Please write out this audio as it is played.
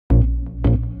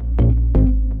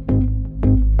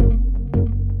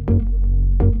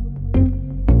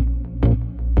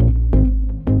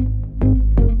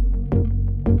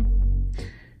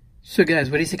So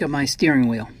guys, what do you think of my steering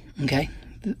wheel? Okay.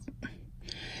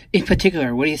 In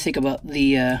particular, what do you think about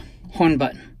the horn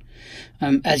button?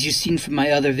 As you've seen from my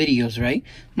other videos, right?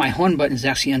 My horn button is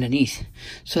actually underneath.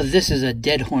 So this is a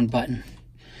dead horn button.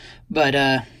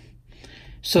 But,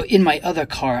 so in my other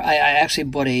car, I actually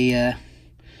bought a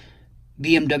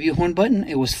BMW horn button.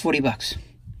 It was 40 bucks.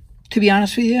 To be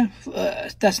honest with you,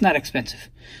 that's not expensive.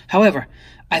 However,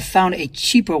 I found a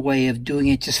cheaper way of doing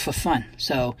it just for fun.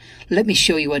 So let me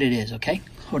show you what it is, okay?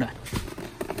 Hold on.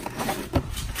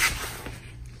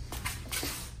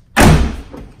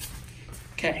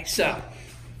 Okay, so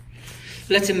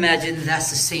let's imagine that's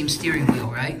the same steering wheel,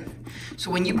 right? So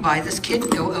when you buy this kit,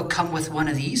 it'll come with one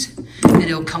of these, and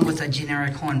it'll come with a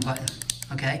generic horn button,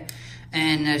 okay?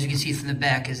 And as you can see from the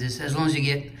back, is this, as long as you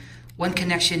get one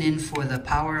connection in for the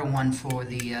power and one for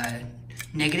the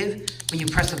negative, when you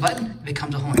press the button, it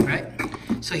becomes a horn, right?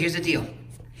 So here's the deal.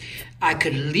 I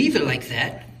could leave it like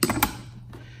that,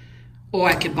 or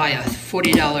I could buy a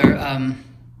 $40,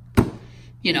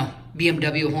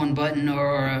 BMW horn button,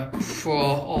 or for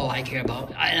all I care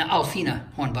about, an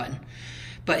Alfina horn button.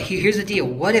 But here's the deal.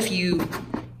 What if you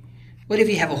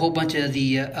have a whole bunch of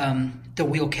the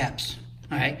wheel caps?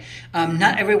 All right.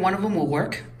 Not every one of them will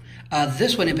work.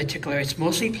 This one in particular, it's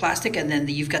mostly plastic, and then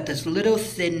you've got this little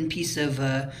thin piece of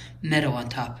metal on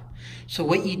top. So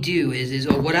what you do is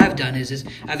or what I've done is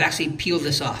I've actually peeled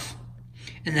this off,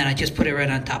 and then I just put it right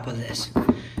on top of this,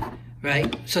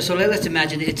 right? So let's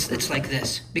imagine it's like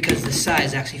this, because the size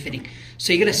is actually fitting.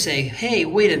 So you're gonna say, hey,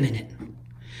 wait a minute,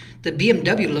 the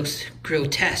BMW looks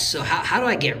grotesque. So how do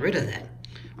I get rid of that?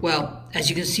 Well, as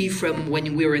you can see from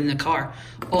when we were in the car,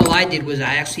 all I did was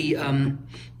I actually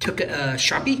took a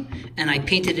Sharpie and I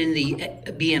painted in the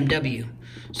BMW.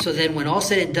 So then when all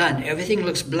said and done, everything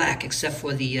looks black except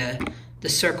for the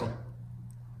circle.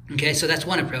 Okay, so that's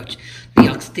one approach.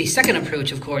 The second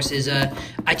approach, of course, is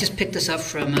I just picked this up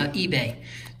from eBay.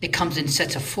 It comes in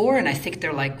sets of 4, and I think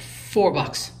they're like $4,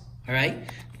 all right?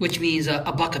 Which means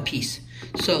a buck a piece.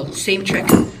 So same trick.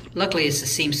 Luckily, it's the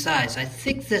same size. I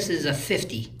think this is a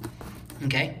 50,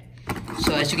 okay?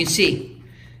 So as you can see,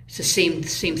 it's the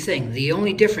same thing. The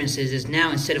only difference is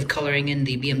now instead of coloring in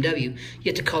the BMW, you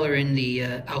have to color in the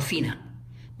Alfina.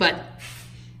 But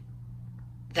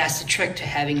that's the trick to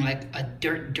having like a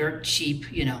dirt cheap,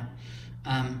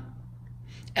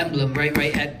 emblem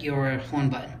right at your horn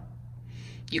button.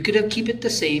 You could keep it the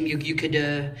same. You could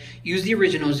use the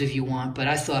originals if you want, but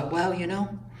I thought, well,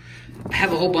 I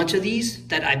have a whole bunch of these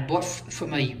that I bought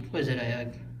from a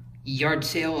yard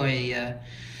sale or a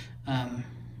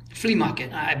flea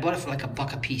market. I bought it for like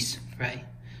 $1 a piece, right?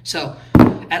 So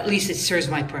at least it serves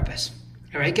my purpose.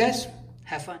 All right, guys,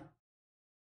 have fun.